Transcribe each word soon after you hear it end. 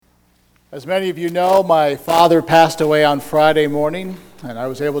As many of you know, my father passed away on Friday morning, and I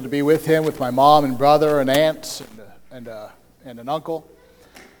was able to be with him with my mom and brother and aunts and an uncle.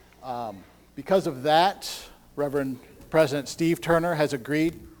 Because of that, Reverend President Steve Turner has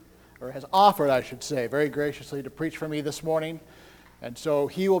agreed, or has offered, I should say, very graciously to preach for me this morning. And so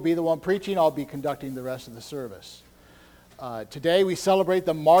he will be the one preaching. I'll be conducting the rest of the service. Today we celebrate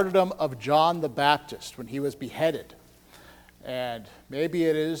the martyrdom of John the Baptist when he was beheaded. And maybe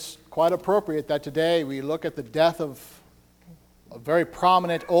it is quite appropriate that today we look at the death of a very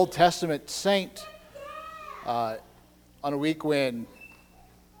prominent Old Testament saint on a week when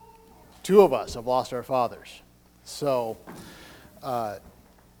two of us have lost our fathers. So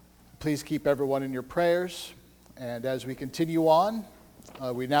please keep everyone in your prayers. And as we continue on,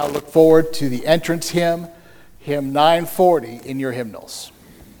 we now look forward to the entrance hymn, hymn 940 in your hymnals.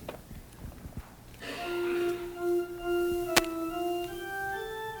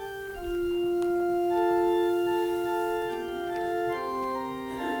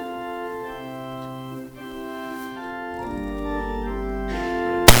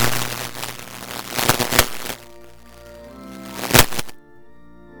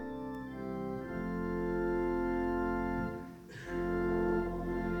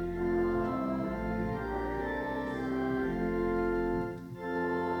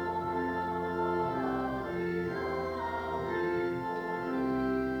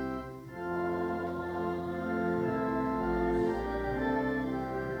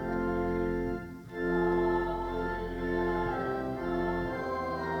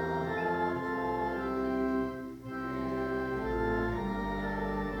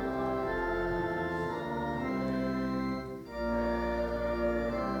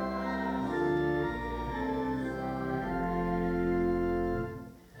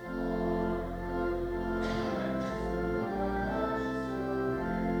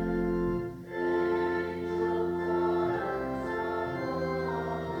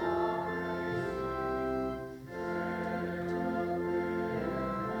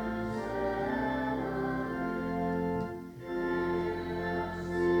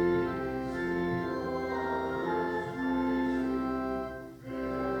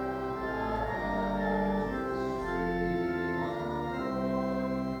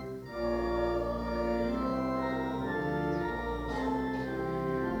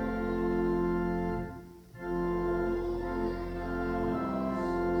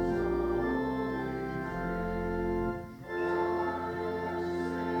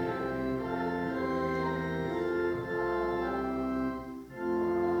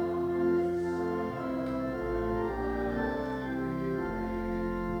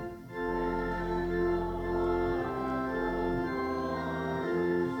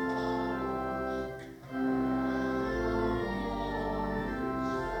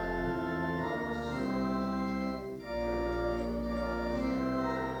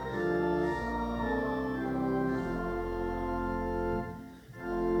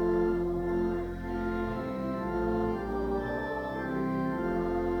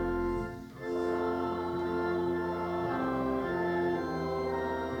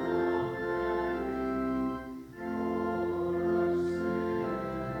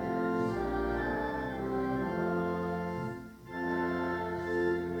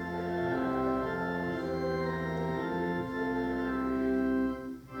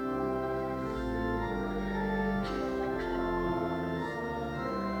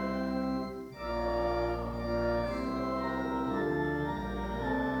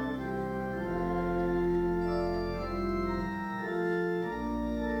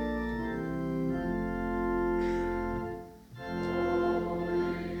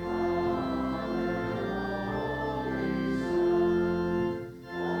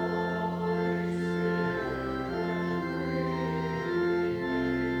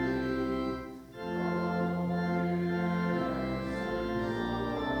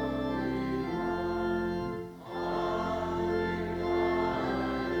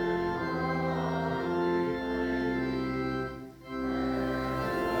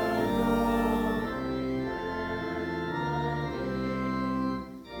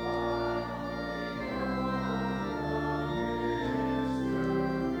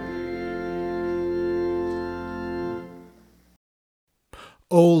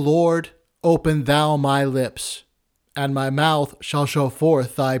 O Lord, open thou my lips, and my mouth shall show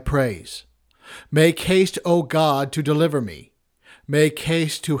forth thy praise. Make haste, O God, to deliver me. Make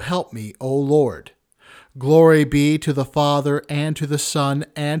haste to help me, O Lord. Glory be to the Father, and to the Son,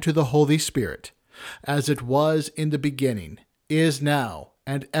 and to the Holy Spirit, as it was in the beginning, is now,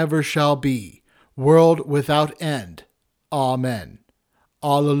 and ever shall be, world without end. Amen.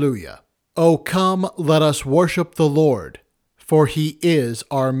 Alleluia. O come, let us worship the Lord, for he is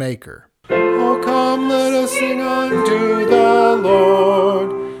our Maker. O come, let us sing unto the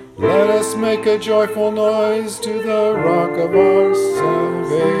Lord. Let us make a joyful noise to the rock of our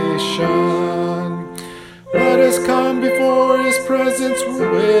salvation. Let us come before his presence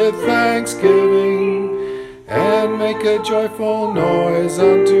with thanksgiving, and make a joyful noise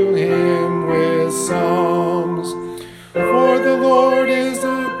unto him with psalms. For the Lord is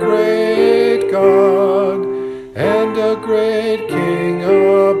a great God, and a great King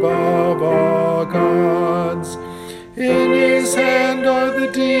above all gods. In his hand are the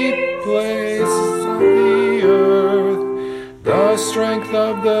deep places of the earth. The strength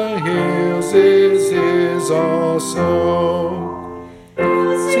of the hills is his also.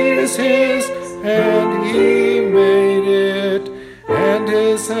 Sea is his, and he made it, and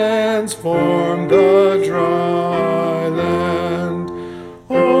his hands formed the dry land.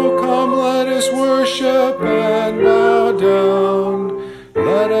 Oh, come, let us worship and bow down.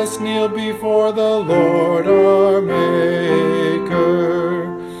 Let us kneel before the Lord our Maker.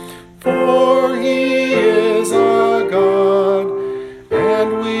 For he is our God,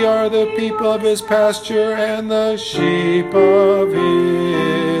 and we are the people of his pasture and the sheep of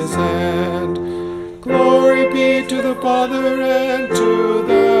his hand. Glory be to the Father, and to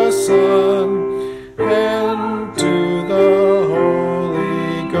the Son, and to the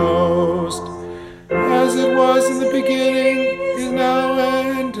Holy Ghost, as it was in the beginning, is now,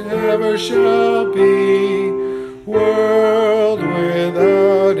 and ever shall be, world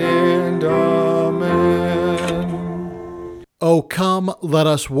without end. Amen. O come, let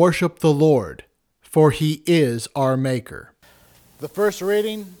us worship the Lord, for he is our Maker. The first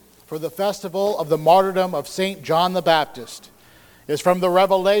reading for the festival of the martyrdom of St. John the Baptist is from the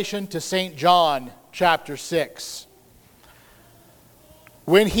Revelation to St. John, chapter 6.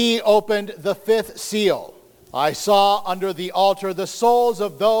 When he opened the fifth seal, I saw under the altar the souls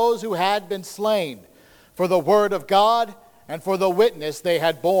of those who had been slain for the word of God and for the witness they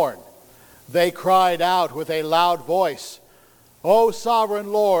had borne. They cried out with a loud voice, O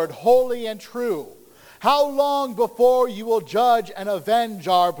sovereign Lord, holy and true, how long before you will judge and avenge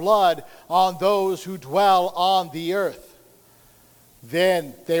our blood on those who dwell on the earth?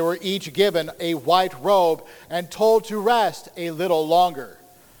 Then they were each given a white robe and told to rest a little longer,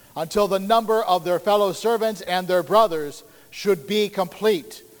 until the number of their fellow servants and their brothers should be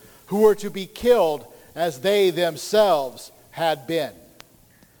complete, who were to be killed as they themselves had been.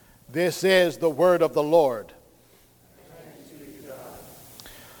 This is the word of the Lord.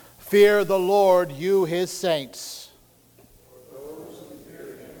 Fear the Lord, you his saints.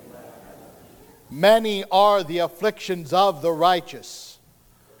 Many are the afflictions of the righteous.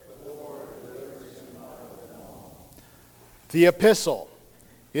 The epistle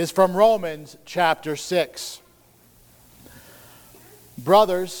is from Romans chapter 6.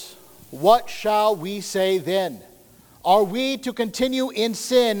 Brothers, what shall we say then? Are we to continue in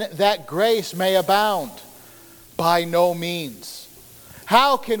sin that grace may abound? By no means.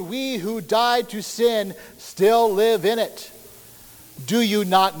 How can we who died to sin still live in it? Do you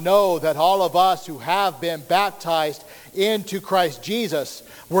not know that all of us who have been baptized into Christ Jesus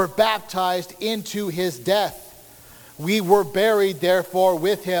were baptized into his death? We were buried, therefore,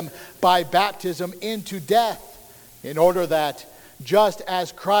 with him by baptism into death, in order that, just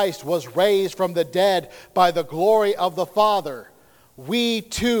as Christ was raised from the dead by the glory of the Father, we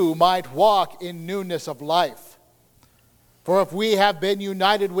too might walk in newness of life. For if we have been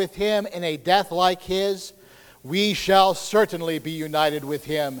united with him in a death like his, we shall certainly be united with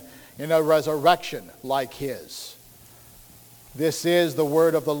him in a resurrection like his. This is the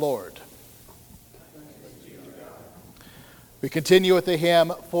word of the Lord. We continue with the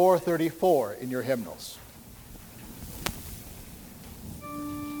hymn 434 in your hymnals.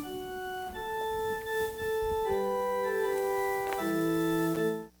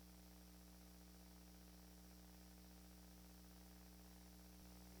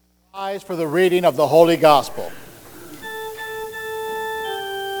 Rise for the reading of the Holy Gospel.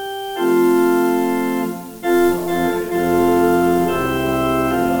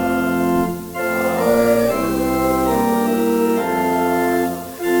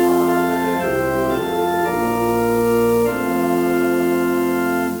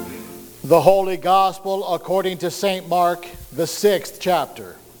 The Holy Gospel according to St. Mark, the 6th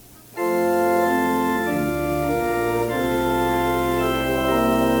chapter.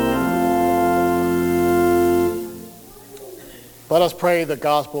 Let us pray the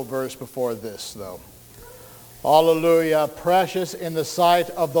gospel verse before this, though. Alleluia, precious in the sight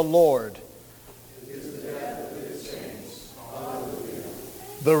of the Lord. Is the death of his saints. Alleluia.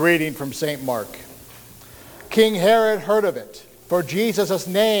 The reading from St. Mark. King Herod heard of it, for Jesus'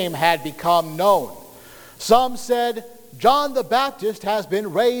 name had become known. Some said, "John the Baptist has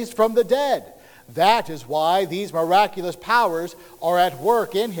been raised from the dead. That is why these miraculous powers are at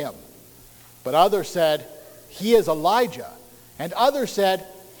work in him." But others said, "He is Elijah." And others said,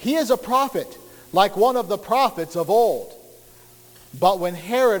 "He is a prophet, like one of the prophets of old." But when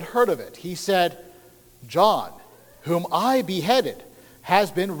Herod heard of it, he said, "John, whom I beheaded,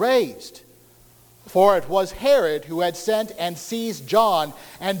 has been raised." For it was Herod who had sent and seized John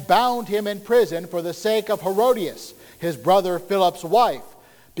and bound him in prison for the sake of Herodias, his brother Philip's wife,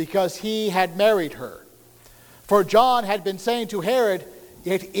 because he had married her. For John had been saying to Herod,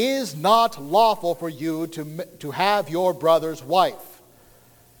 "It is not lawful for you to have your brother's wife."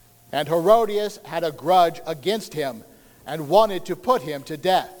 And Herodias had a grudge against him and wanted to put him to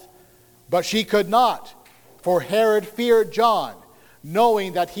death. But she could not, for Herod feared John,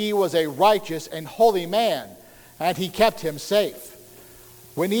 knowing that he was a righteous and holy man, and he kept him safe.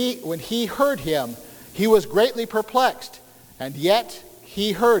 When he heard him, he was greatly perplexed, and yet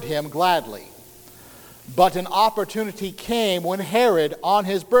he heard him gladly. But an opportunity came when Herod, on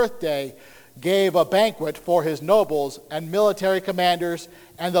his birthday, gave a banquet for his nobles and military commanders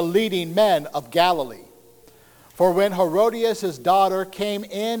and the leading men of Galilee. For when Herodias' daughter came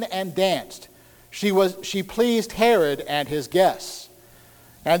in and danced, she pleased Herod and his guests.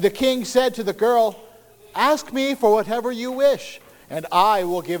 And the king said to the girl, "Ask me for whatever you wish, and I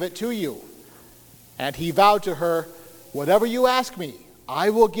will give it to you." And he vowed to her, "Whatever you ask me,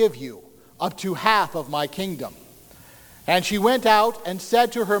 I will give you, up to half of my kingdom." And she went out and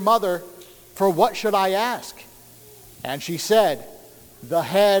said to her mother, "For what should I ask?" And she said, "The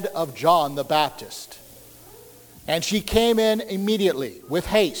head of John the Baptist." And she came in immediately, with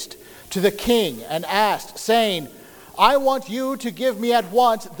haste, to the king and asked, saying, "I want you to give me at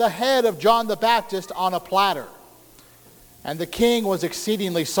once the head of John the Baptist on a platter." And the king was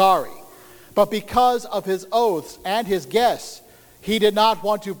exceedingly sorry, but because of his oaths and his guests, he did not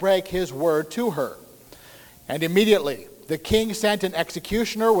want to break his word to her. And immediately the king sent an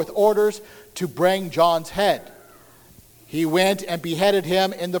executioner with orders to bring John's head. He went and beheaded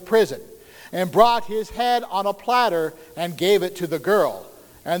him in the prison, and brought his head on a platter and gave it to the girl,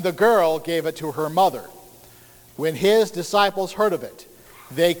 and the girl gave it to her mother. When his disciples heard of it,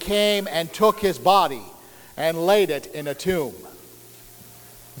 they came and took his body and laid it in a tomb.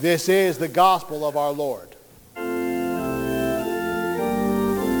 This is the gospel of our Lord.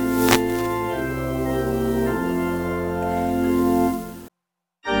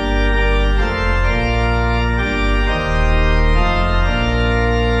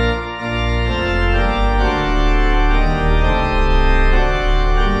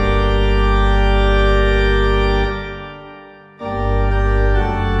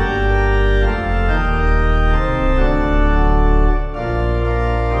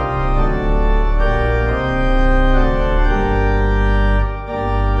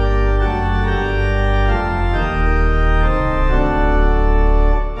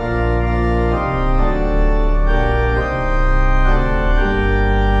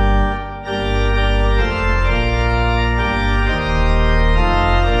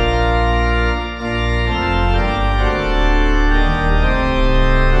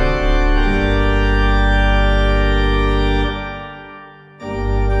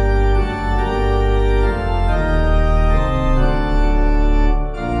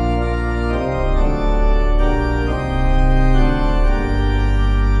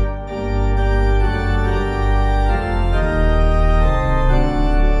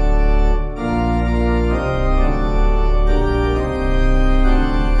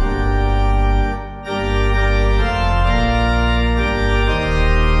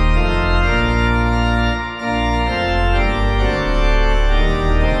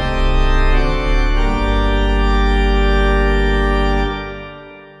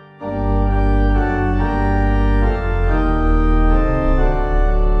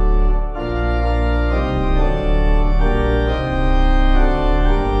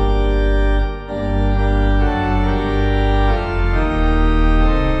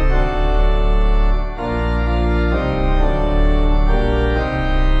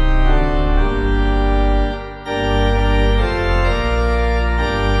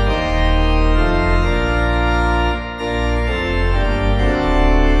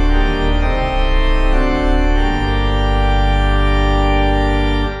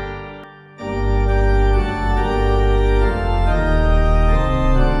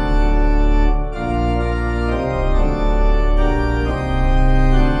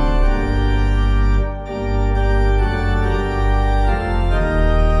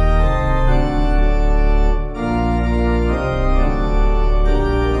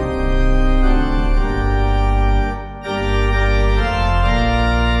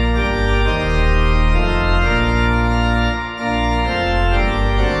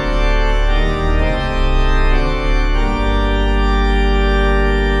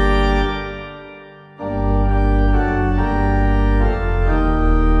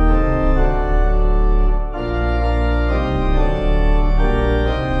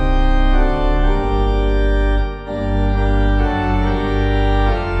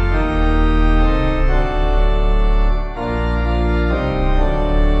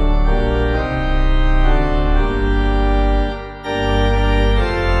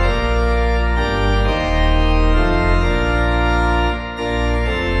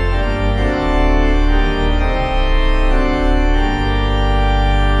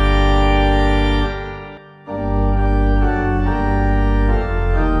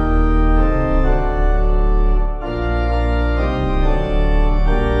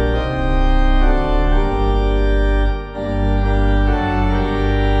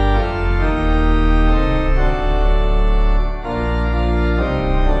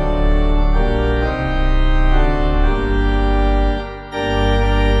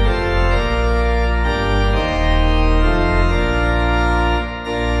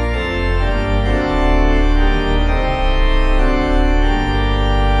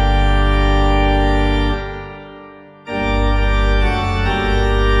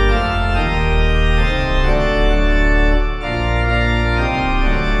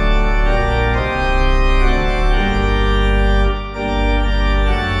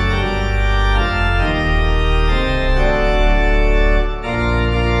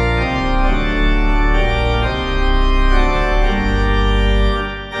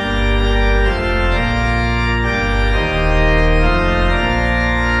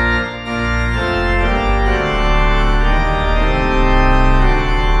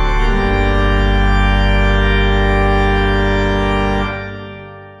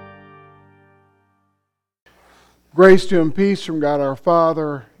 Grace to you and peace from God our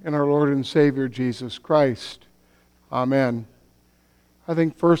Father and our Lord and Savior Jesus Christ. Amen. I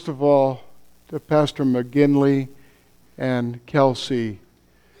think first of all to Pastor McGinley and Kelsey,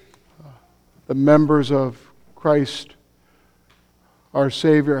 the members of Christ our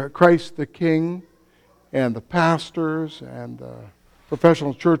Savior, Christ the King, and the pastors and the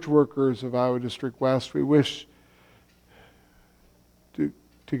professional church workers of Iowa District West, we wish to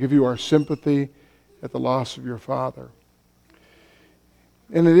give you our sympathy at the loss of your father.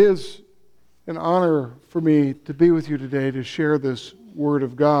 And it is an honor for me to be with you today to share this Word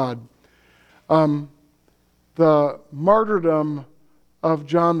of God. The martyrdom of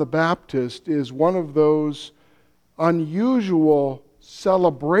John the Baptist is one of those unusual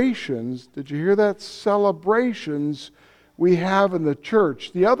celebrations. Did you hear that? Celebrations we have in the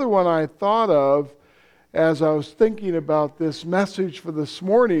church. The other one I thought of as I was thinking about this message for this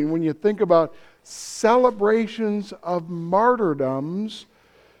morning, when you think about celebrations of martyrdoms,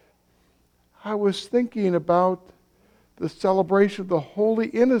 I was thinking about the celebration of the Holy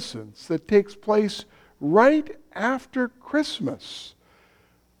Innocents that takes place right after Christmas,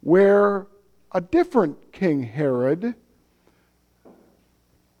 where a different King Herod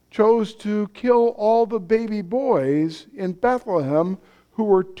chose to kill all the baby boys in Bethlehem who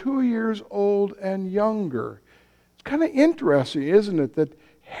were 2 years old and younger. It's kind of interesting, isn't it, that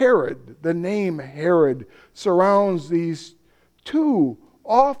Herod, the name Herod, surrounds these two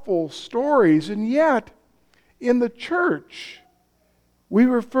awful stories, and yet in the church we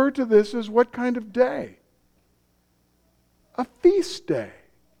refer to this as what kind of day? A feast day.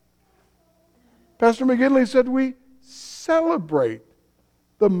 Pastor McGinley said we celebrate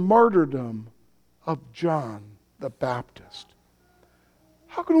the martyrdom of John the Baptist.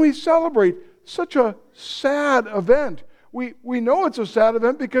 How can we celebrate such a sad event? We know it's a sad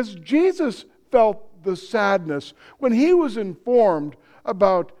event because Jesus felt the sadness when he was informed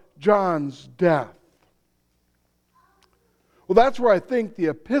about John's death. Well, that's where I think the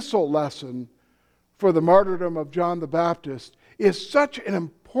epistle lesson for the martyrdom of John the Baptist is such an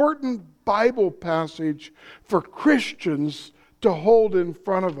important Bible passage for Christians to hold in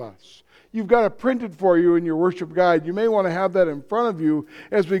front of us. You've got it printed for you in your worship guide. You may want to have that in front of you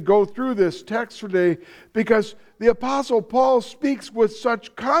as we go through this text today, because the Apostle Paul speaks with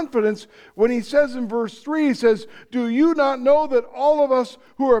such confidence when he says in verse 3, he says, "Do you not know that all of us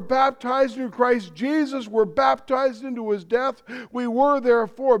who are baptized into Christ Jesus were baptized into his death? We were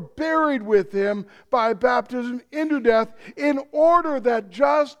therefore buried with him by baptism into death, in order that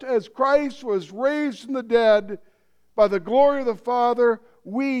just as Christ was raised from the dead by the glory of the Father,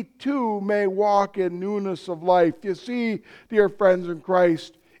 we too may walk in newness of life." You see, dear friends in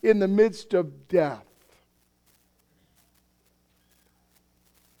Christ, in the midst of death,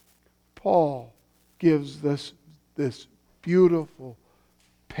 Paul gives this beautiful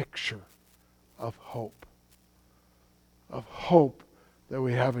picture of hope that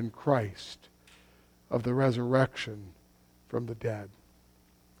we have in Christ, of the resurrection from the dead.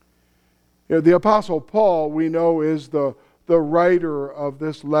 You know, the Apostle Paul, we know, is the writer of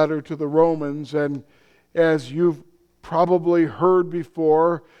this letter to the Romans, and as you've probably heard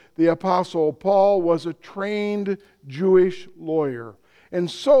before, the Apostle Paul was a trained Jewish lawyer.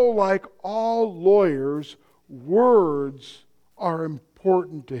 And so, like all lawyers, words are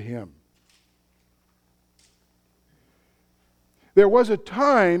important to him. There was a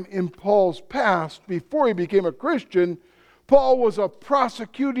time in Paul's past, before he became a Christian, Paul was a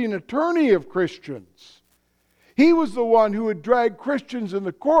prosecuting attorney of Christians. He was the one who would drag Christians in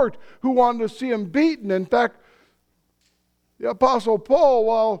the court who wanted to see him beaten. In fact, the Apostle Paul,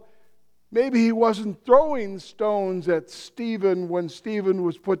 while maybe he wasn't throwing stones at Stephen when Stephen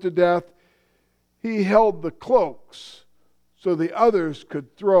was put to death, he held the cloaks so the others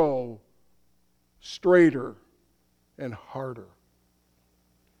could throw straighter and harder.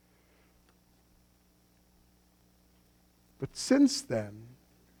 But since then,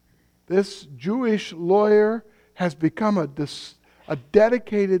 this Jewish lawyer has become a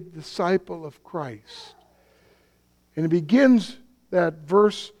dedicated disciple of Christ. And he begins that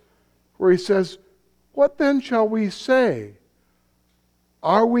verse where he says, "What then shall we say?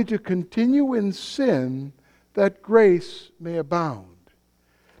 Are we to continue in sin that grace may abound?"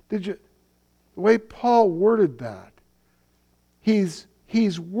 The way Paul worded that, he's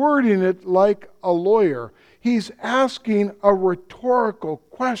wording it like a lawyer. He's asking a rhetorical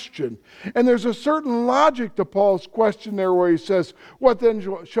question. And there's a certain logic to Paul's question there where he says, "What then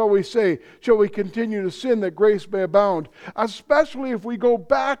shall we say? Shall we continue to sin that grace may abound?" Especially if we go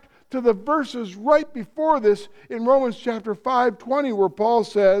back to the verses right before this in Romans chapter 5:20, where Paul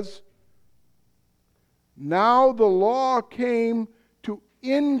says, Now the law came to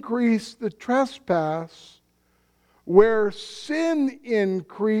increase the trespass. Where sin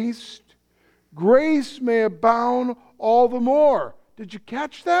increased, grace may abound all the more. Did you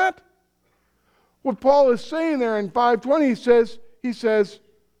catch that? What Paul is saying there in 5:20, he says,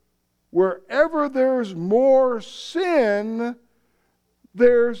 wherever there's more sin,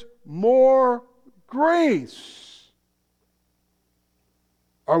 there's more grace.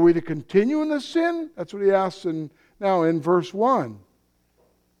 Are we to continue in the sin? That's what he asks now in verse 1.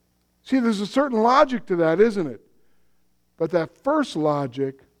 See, there's a certain logic to that, isn't it? But that first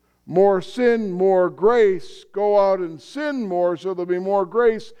logic, more sin, more grace, go out and sin more so there'll be more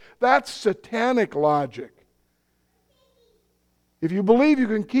grace, that's satanic logic. If you believe you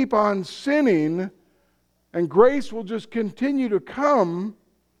can keep on sinning and grace will just continue to come,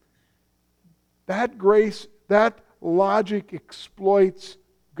 that grace, that logic exploits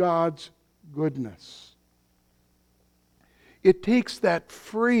God's goodness. It takes that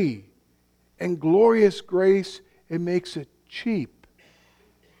free and glorious grace and makes it cheap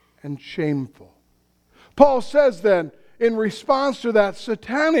and shameful. Paul says then, in response to that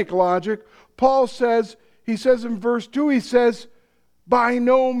satanic logic, he says in verse 2, he says, by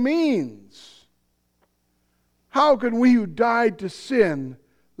no means. How can we who died to sin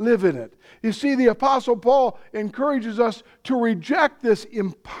live in it? You see, the Apostle Paul encourages us to reject this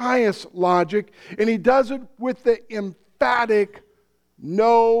impious logic, and he does it with the emphatic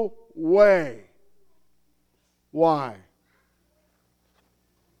no way. Why?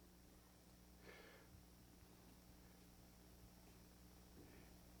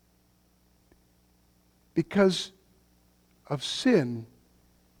 Because of sin,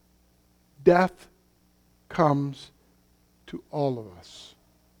 death comes to all of us.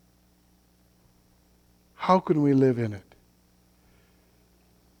 How can we live in it?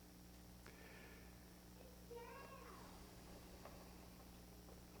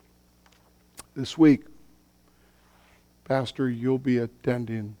 This week, Pastor, you'll be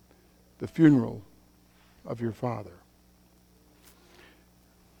attending the funeral of your father.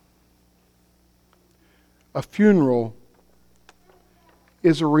 A funeral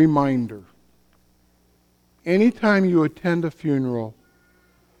is a reminder. Anytime you attend a funeral,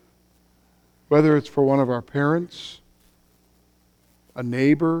 whether it's for one of our parents, a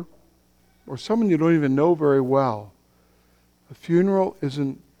neighbor, or someone you don't even know very well, a funeral is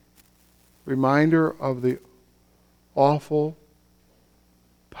a reminder of the awful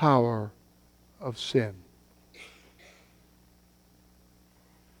power of sin.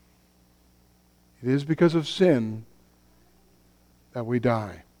 It is because of sin that we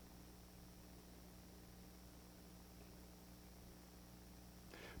die.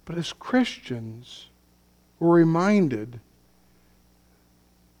 But as Christians, we're reminded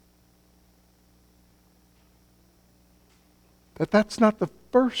that that's not the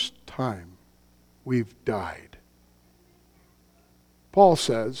first time we've died. Paul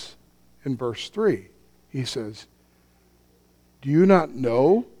says in verse 3, he says, do you not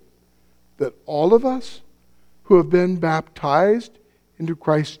know that all of us who have been baptized into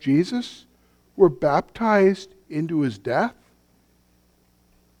Christ Jesus were baptized into his death?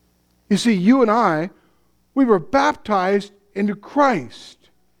 You see, you and I, we were baptized into Christ.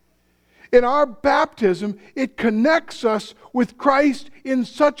 In our baptism, it connects us with Christ in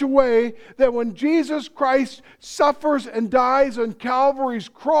such a way that when Jesus Christ suffers and dies on Calvary's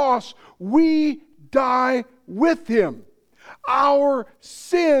cross, we die with him. Our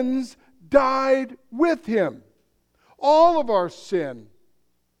sins died with him. All of our sin,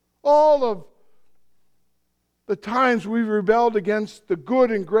 all of the times we've rebelled against the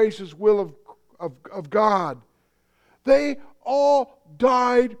good and gracious will of God, they all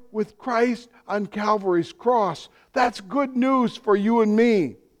died with Christ on Calvary's cross. That's good news for you and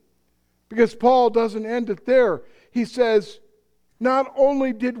me. Because Paul doesn't end it there. He says, not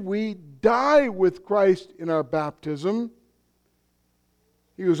only did we die with Christ in our baptism,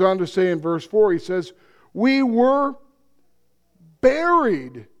 he goes on to say in verse 4, he says, we were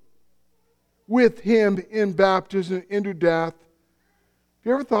buried with him in baptism into death. Have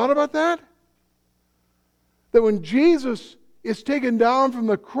you ever thought about that? That when Jesus is taken down from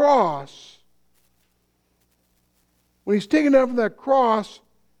the cross, when he's taken down from that cross,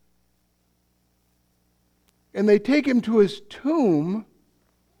 and they take him to his tomb,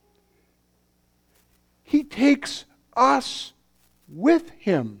 he takes us with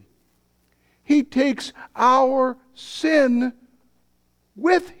him. He takes our sin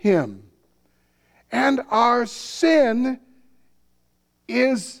with him. And our sin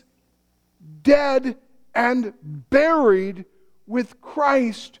is dead and buried with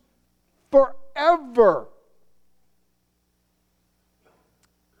Christ forever.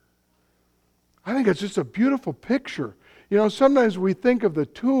 think it's just a beautiful picture. You know, sometimes we think of the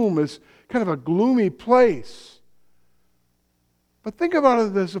tomb as kind of a gloomy place. But think about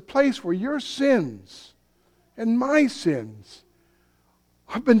it as a place where your sins and my sins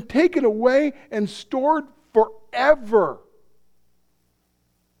have been taken away and stored forever.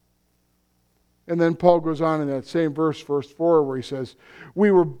 And then Paul goes on in that same verse 4, where he says, we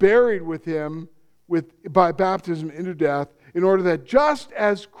were buried with him by baptism into death, in order that just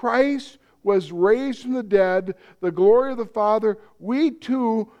as Christ was raised from the dead, the glory of the Father, we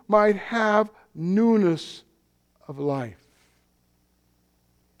too might have newness of life.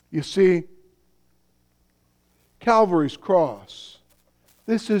 You see, Calvary's cross,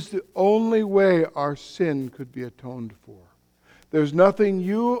 this is the only way our sin could be atoned for. There's nothing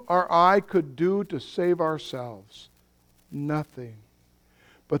you or I could do to save ourselves. Nothing.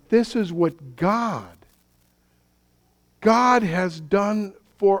 But this is what God has done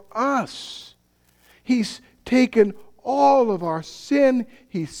for us. He's taken all of our sin,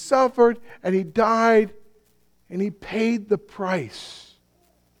 He suffered, and He died, and He paid the price.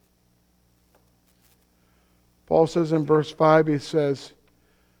 Paul says in verse 5, he says,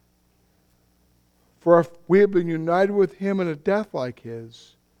 for if we have been united with Him in a death like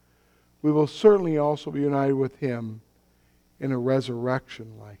His, we will certainly also be united with Him in a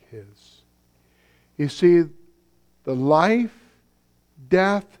resurrection like His. You see, the life,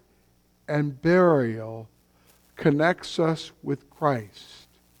 death, and burial connects us with Christ.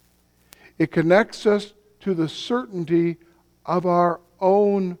 It connects us to the certainty of our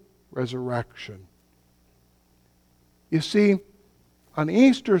own resurrection. You see, on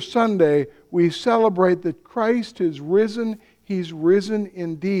Easter Sunday, we celebrate that Christ is risen. He's risen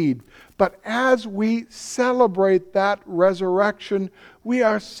indeed. But as we celebrate that resurrection, we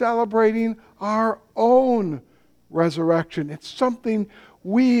are celebrating our own resurrection. It's something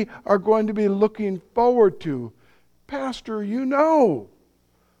we are going to be looking forward to. Pastor, you know,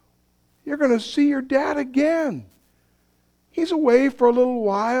 you're going to see your dad again. He's away for a little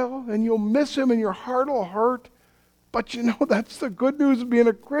while, and you'll miss him, and your heart will hurt. But you know, that's the good news of being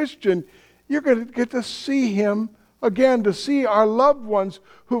a Christian. You're going to get to see him again, to see our loved ones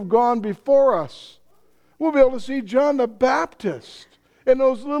who've gone before us. We'll be able to see John the Baptist and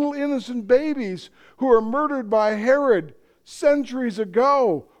those little innocent babies who were murdered by Herod centuries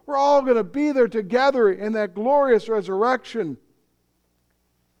ago. We're all going to be there together in that glorious resurrection.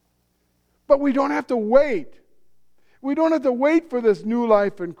 But we don't have to wait. We don't have to wait for this new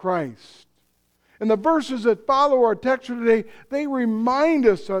life in Christ. And the verses that follow our text for today, they remind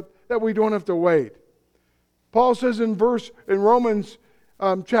us that we don't have to wait. Paul says in Romans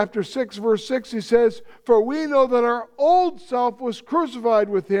chapter 6, verse 6, he says, for we know that our old self was crucified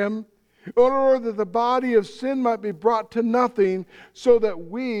with Him, in order that the body of sin might be brought to nothing, so that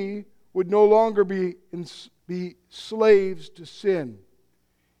we would no longer be slaves to sin.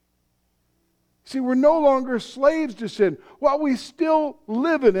 See, we're no longer slaves to sin. While we still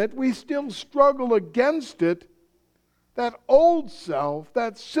live in it, we still struggle against it. That old self,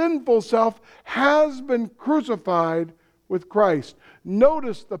 that sinful self, has been crucified with Christ.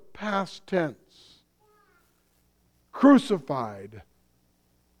 Notice the past tense. Crucified.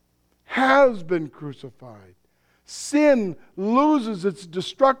 Has been crucified. Sin loses its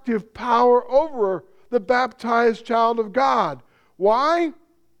destructive power over the baptized child of God. Why?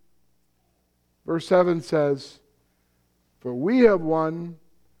 Verse 7 says, for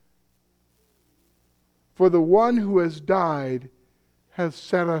the one who has died has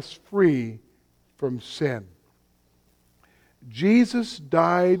set us free from sin. Jesus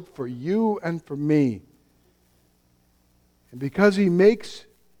died for you and for me. And because He makes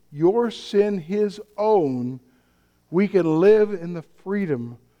your sin His own, we can live in the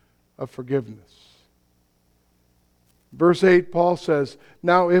freedom of forgiveness. Verse 8, Paul says,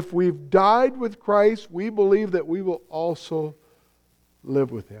 now if we've died with Christ, we believe that we will also live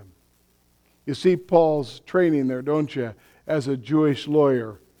with Him. You see Paul's training there, don't you, as a Jewish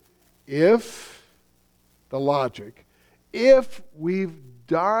lawyer. If we've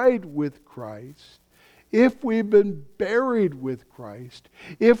died with Christ, if we've been buried with Christ,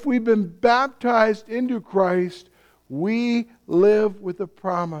 if we've been baptized into Christ, we live with the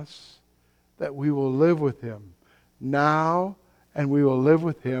promise that we will live with Him now, and we will live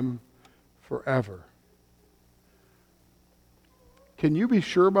with Him forever. Can you be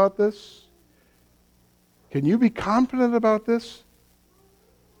sure about this? Can you be confident about this?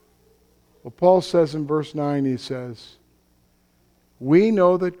 Well, Paul says in verse 9, he says, we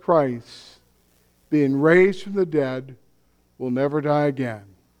know that Christ, being raised from the dead, will never die again.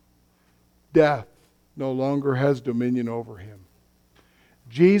 Death no longer has dominion over Him.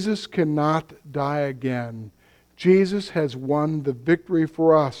 Jesus cannot die again. Jesus has won the victory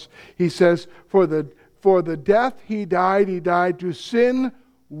for us. He says, for the death he died to sin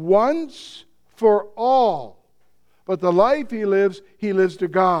once for all. But the life he lives to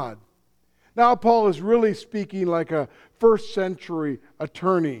God. Now Paul is really speaking like a first century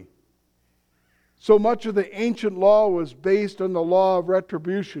attorney. So much of the ancient law was based on the law of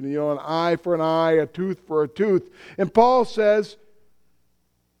retribution. An eye for an eye, a tooth for a tooth. And Paul says,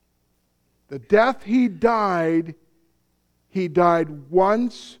 the death he died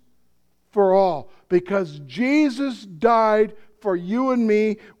once for all. Because Jesus died for you and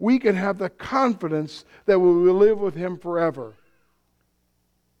me, we can have the confidence that we will live with him forever.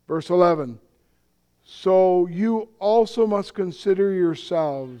 Verse 11, so you also must consider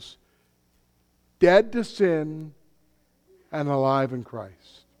yourselves dead to sin and alive in Christ.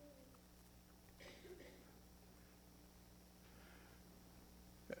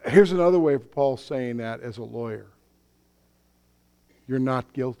 Here's another way of Paul saying that as a lawyer. You're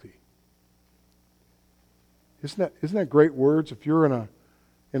not guilty. Isn't that great words? If you're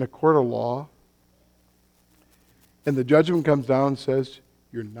in a court of law and the judgment comes down and says,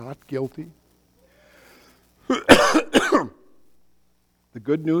 you're not guilty. The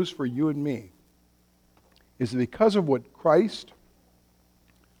good news for you and me is that because of what Christ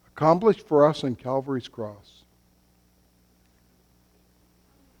accomplished for us on Calvary's cross,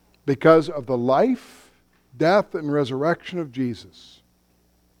 because of the life, death, and resurrection of Jesus,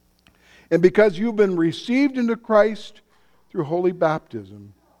 and because you've been received into Christ through holy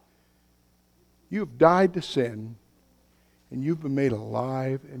baptism, you've died to sin and you've been made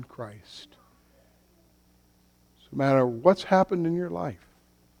alive in Christ. So no matter what's happened in your life,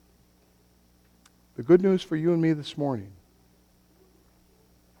 the good news for you and me this morning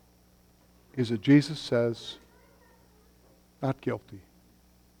is that Jesus says, not guilty.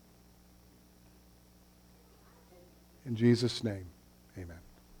 In Jesus' name, amen.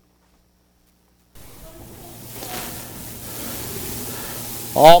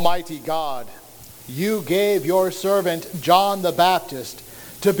 Almighty God, you gave your servant John the Baptist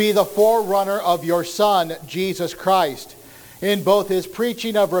to be the forerunner of your Son, Jesus Christ, in both his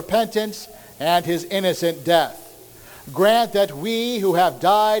preaching of repentance and his innocent death. Grant that we who have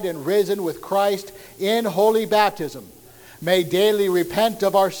died and risen with Christ in holy baptism may daily repent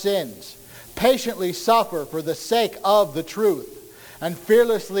of our sins, patiently suffer for the sake of the truth, and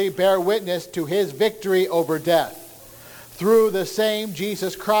fearlessly bear witness to his victory over death. Through the same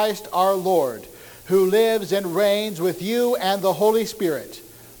Jesus Christ our Lord, who lives and reigns with you and the Holy Spirit,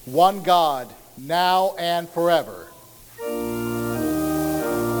 one God, now and forever.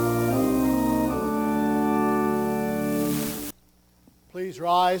 Please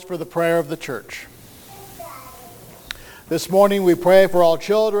rise for the prayer of the church. This morning we pray for all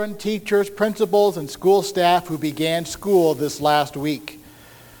children, teachers, principals, and school staff who began school this last week.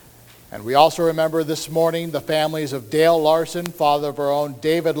 And we also remember this morning the families of Dale Larson, father of our own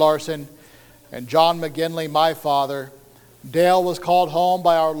David Larson, and John McGinley, my father. Dale was called home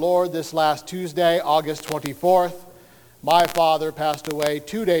by our Lord this last Tuesday, August 24th. My father passed away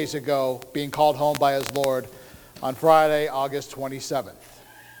 2 days ago, being called home by his Lord on Friday, August 27th.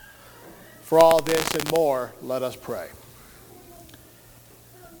 For all this and more, let us pray.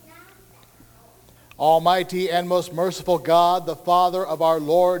 Almighty and most merciful God, the Father of our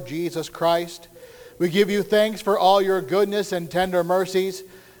Lord Jesus Christ, we give you thanks for all your goodness and tender mercies,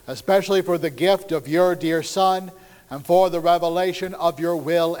 especially for the gift of your dear Son and for the revelation of your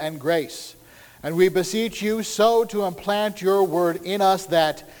will and grace. And we beseech you so to implant your word in us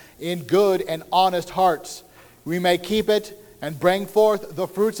that, in good and honest hearts, we may keep it and bring forth the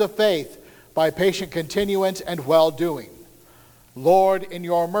fruits of faith by patient continuance and well-doing. Lord, in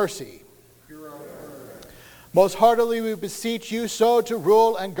your mercy, most heartily we beseech you so to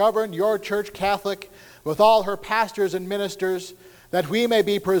rule and govern your Church Catholic with all her pastors and ministers, that we may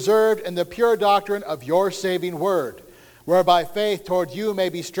be preserved in the pure doctrine of your saving word, whereby faith toward you may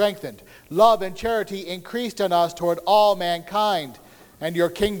be strengthened, love and charity increased in us toward all mankind, and your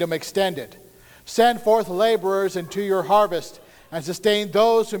kingdom extended. Send forth laborers into your harvest, and sustain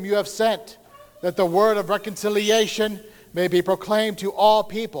those whom you have sent, that the word of reconciliation may be proclaimed to all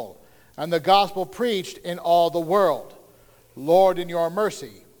people, and the gospel preached in all the world. Lord, in your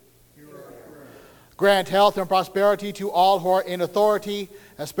mercy, grant health and prosperity to all who are in authority,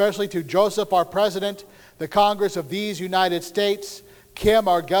 especially to Joseph, our president, the Congress of these United States, Kim,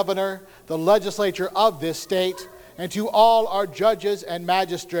 our governor, the legislature of this state, and to all our judges and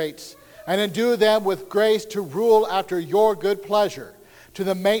magistrates, and endue them with grace to rule after your good pleasure, to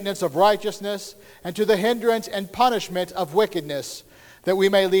the maintenance of righteousness, and to the hindrance and punishment of wickedness, that we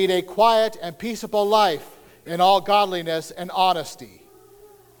may lead a quiet and peaceable life in all godliness and honesty.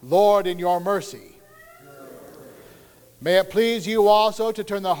 Lord, in your mercy. May it please you also to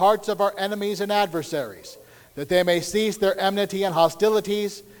turn the hearts of our enemies and adversaries, that they may cease their enmity and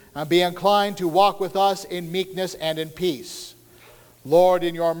hostilities, and be inclined to walk with us in meekness and in peace. Lord,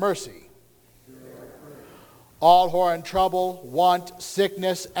 in your mercy. All who are in trouble, want,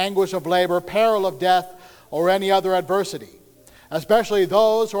 sickness, anguish of labor, peril of death, or any other adversity, especially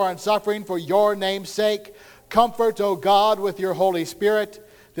those who are in suffering for your name's sake, comfort, O God, with your Holy Spirit,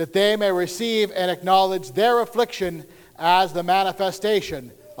 that they may receive and acknowledge their affliction as the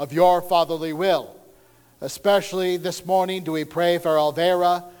manifestation of your fatherly will. Especially this morning do we pray for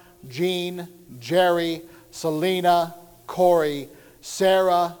Alvera, Jean, Jerry, Selena, Corey,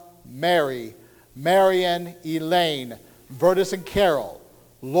 Sarah, Mary, Marion, Elaine, Vertus and Carol,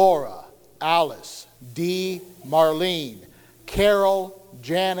 Laura, Alice, Dee, Marlene, Carol,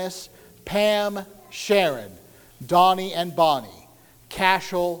 Janice, Pam, Sharon, Donnie and Bonnie,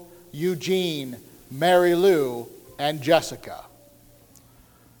 Cashel, Eugene, Mary Lou, and Jessica.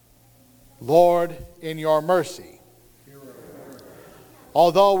 Lord, in your mercy.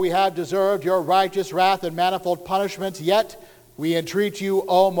 Although we have deserved your righteous wrath and manifold punishments, yet we entreat you,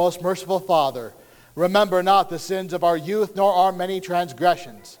 O most merciful Father, remember not the sins of our youth, nor our many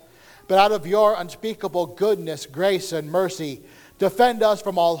transgressions, but out of your unspeakable goodness, grace, and mercy, defend us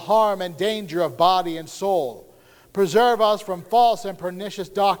from all harm and danger of body and soul. Preserve us from false and pernicious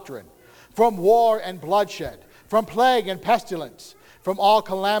doctrine, from war and bloodshed, from plague and pestilence, from all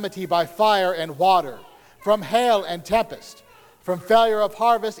calamity by fire and water, from hail and tempest, from failure of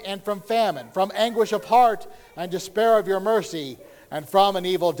harvest and from famine, from anguish of heart and despair of your mercy, and from an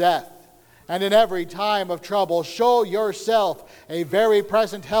evil death. And in every time of trouble, show yourself a very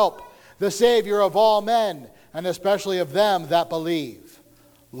present help, the Savior of all men, and especially of them that believe.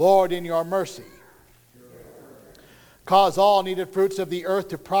 Lord, in your mercy. Cause all needed fruits of the earth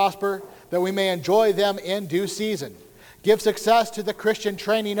to prosper, that we may enjoy them in due season. Give success to the Christian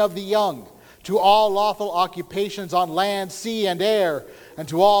training of the young, to all lawful occupations on land, sea, and air, and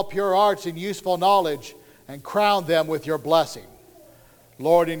to all pure arts and useful knowledge, and crown them with your blessing.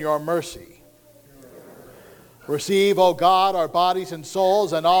 Lord, in your mercy. Receive, O God, our bodies and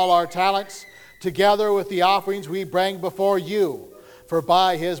souls and all our talents, together with the offerings we bring before you. For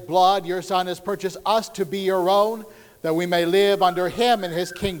by his blood your Son has purchased us to be your own, that we may live under him in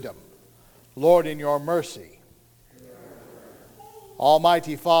his kingdom. Lord, in your mercy.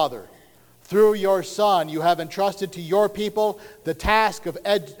 Almighty Father, through your Son you have entrusted to your people the task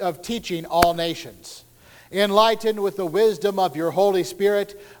of teaching all nations. Enlighten with the wisdom of your Holy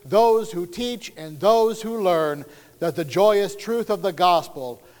Spirit those who teach and those who learn, that the joyous truth of the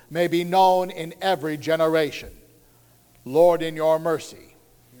gospel may be known in every generation. Lord, in your mercy.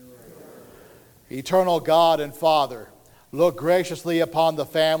 Eternal God and Father, look graciously upon the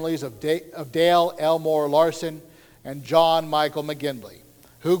families of Dale Elmore Larson and John Michael McGinley,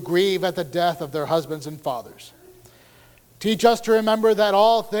 who grieve at the death of their husbands and fathers. Teach us to remember that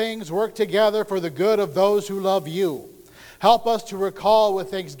all things work together for the good of those who love you. Help us to recall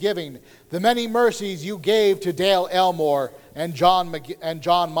with thanksgiving the many mercies you gave to Dale Elmore and John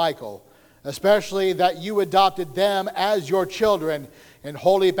Michael, especially that you adopted them as your children in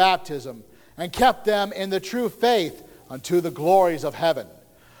holy baptism and kept them in the true faith unto the glories of heaven.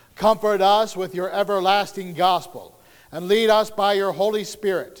 Comfort us with your everlasting gospel, and lead us by your Holy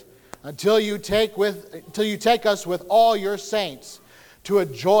Spirit until you take us with all your saints to a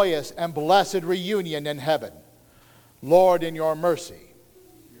joyous and blessed reunion in heaven. Lord, in your mercy.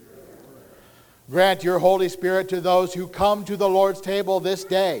 Grant your Holy Spirit to those who come to the Lord's table this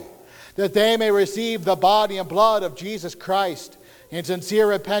day, that they may receive the body and blood of Jesus Christ in sincere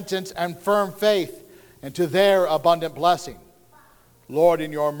repentance and firm faith, and to their abundant blessing. Lord,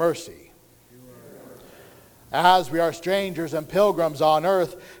 in your mercy. As we are strangers and pilgrims on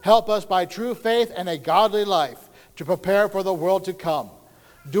earth, help us by true faith and a godly life to prepare for the world to come,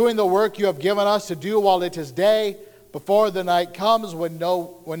 doing the work you have given us to do while it is day, before the night comes when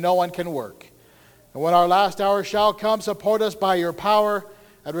no one can work. And when our last hour shall come, support us by your power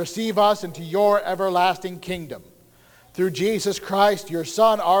and receive us into your everlasting kingdom. Through Jesus Christ, your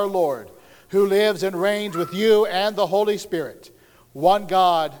Son, our Lord, who lives and reigns with you and the Holy Spirit, one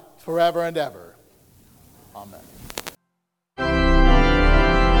God, forever and ever. Amen.